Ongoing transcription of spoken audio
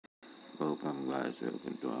Welcome guys,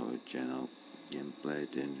 welcome to our channel Gameplay,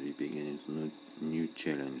 and we begin a new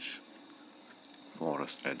challenge.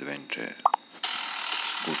 Forest Adventure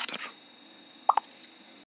Scooter.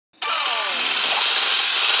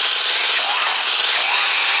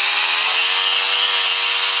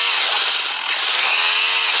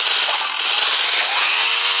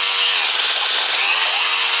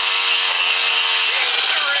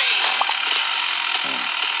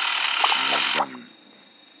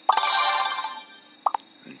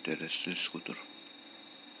 Interesting scooter.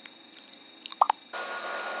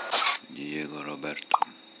 Diego Roberto.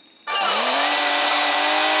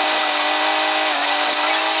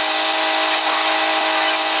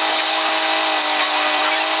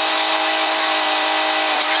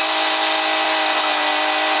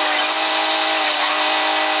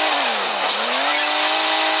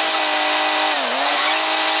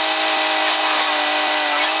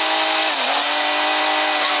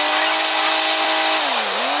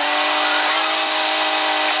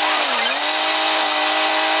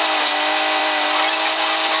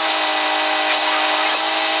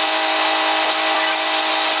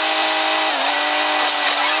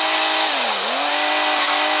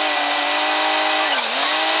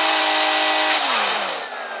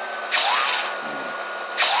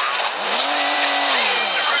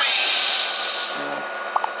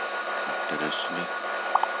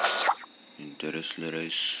 Interesting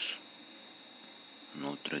race,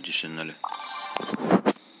 no traditional.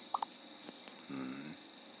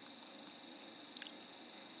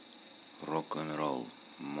 Rock and roll,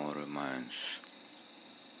 more mines.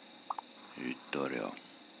 Victoria.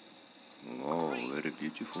 Wow, very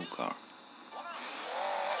beautiful car.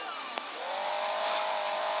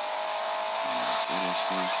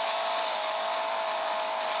 Interesting.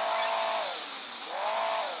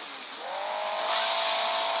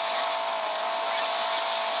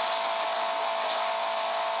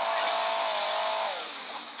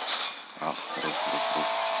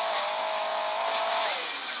 Roof.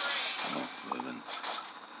 No, even.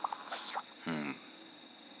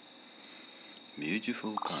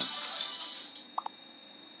 Beautiful car.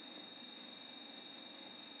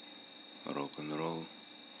 Rock and roll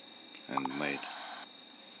and made.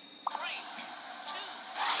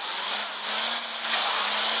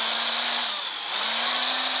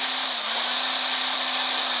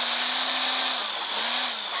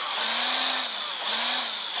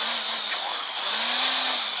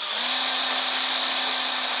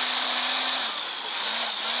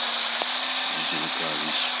 This is a car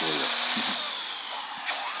with spoiler.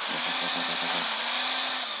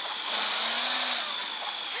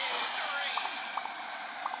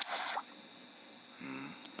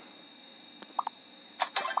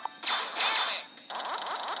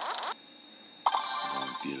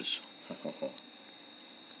 Vampires.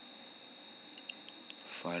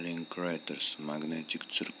 Falling craters, magnetic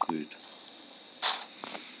circuit.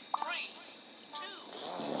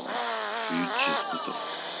 Wow, huge scooter.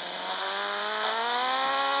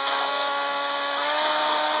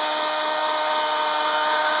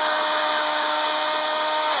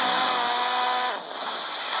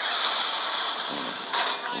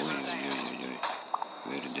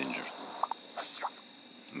 Very dangerous.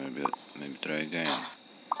 Maybe try again.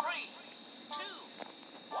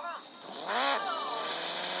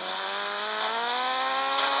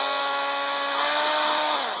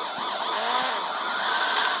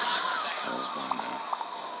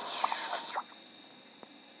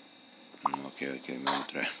 Okay, maybe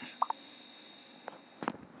try.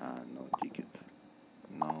 No ticket.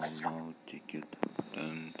 No ticket.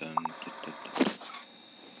 Dun.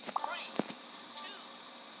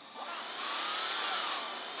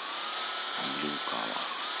 Blue color.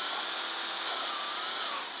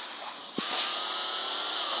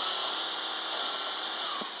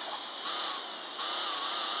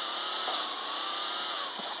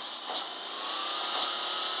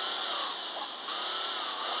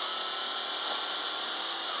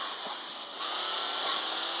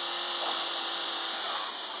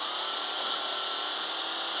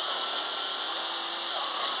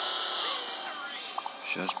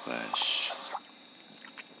 Just pass.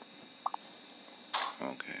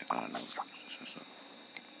 Okay, no.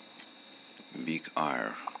 Big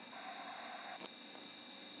R.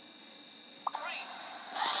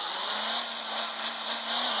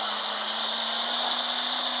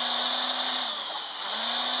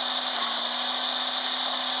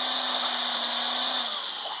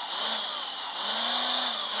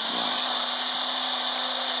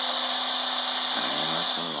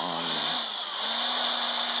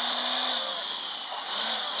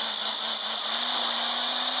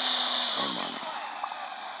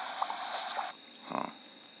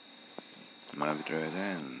 Maybe try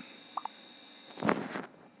again.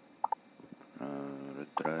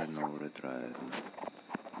 Retry, no retry.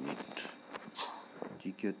 Need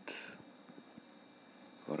ticket.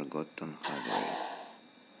 Forgotten highway.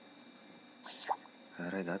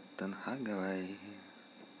 Forgotten highway.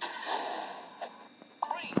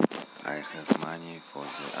 I have money for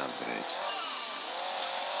the upgrade.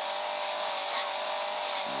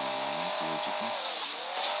 Beautiful.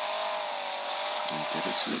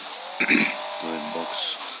 Interesting. Toy box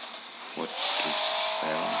 47.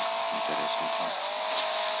 Interesting car.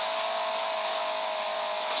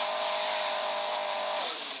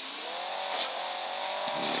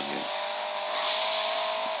 Yeah.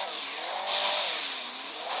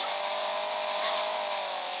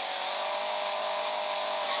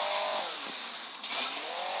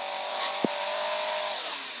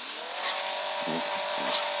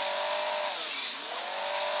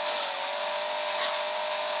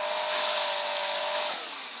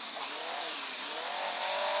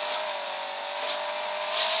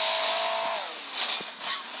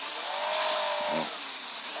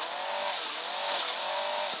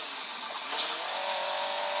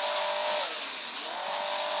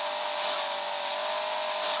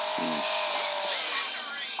 Finish.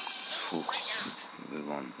 We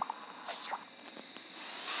won.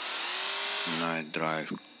 Night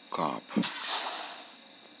Drive Cup.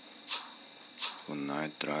 For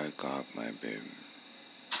Night Drive Cup, maybe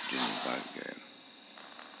didn't bad game.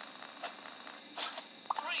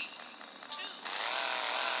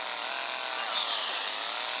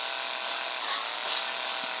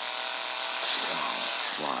 Wow,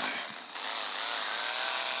 why?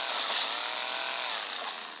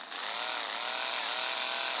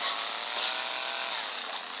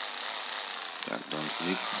 Так, don't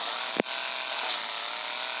flip.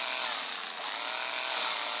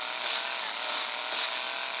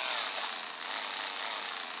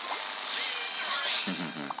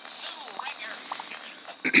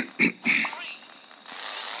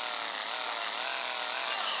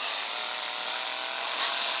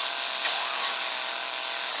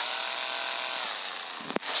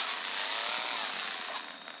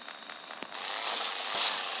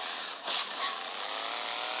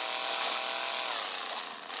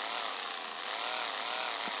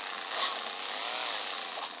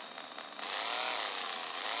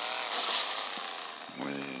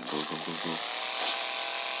 Go.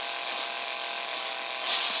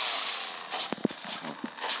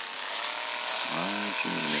 Oh,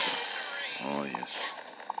 few millimeters. Oh, yes.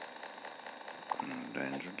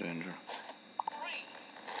 Danger.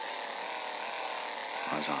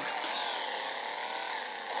 Hazard.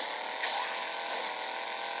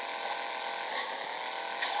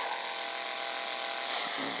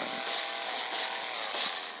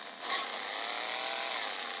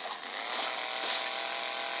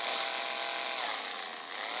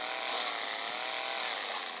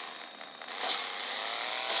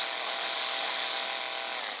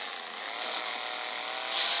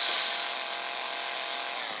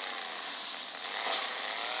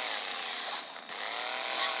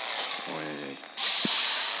 Ой-ой-ой.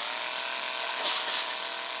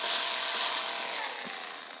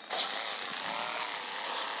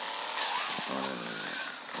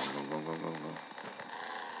 Go.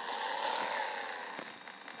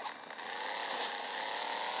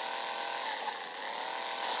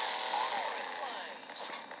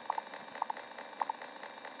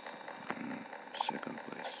 Second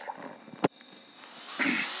place. Oh.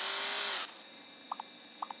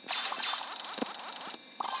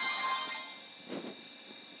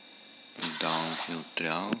 Downhill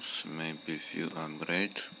trials, maybe few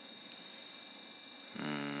upgrade.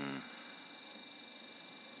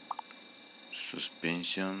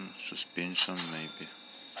 Suspension maybe.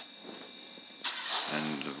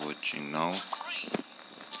 And watching now.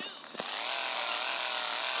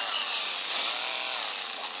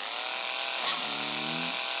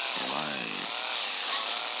 Live.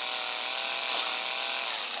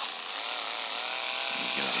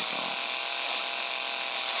 Beautiful.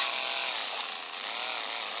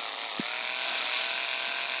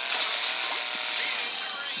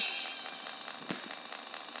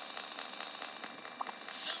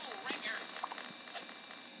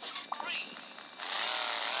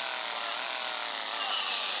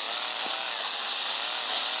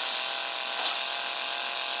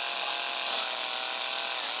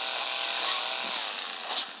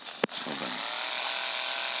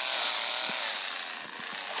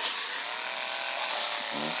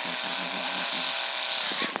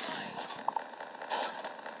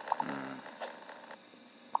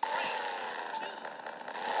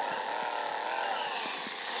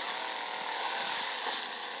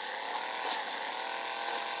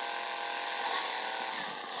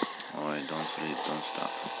 Alright, don't sleep, don't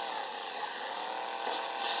stop.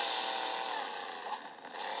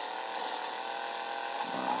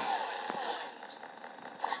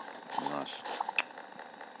 Last.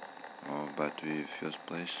 Oh, but we first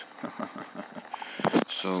place.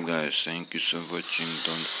 So guys, thank you so watching.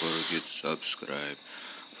 Don't forget subscribe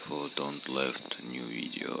for don't left new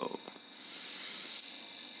video.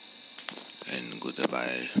 And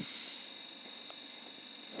goodbye.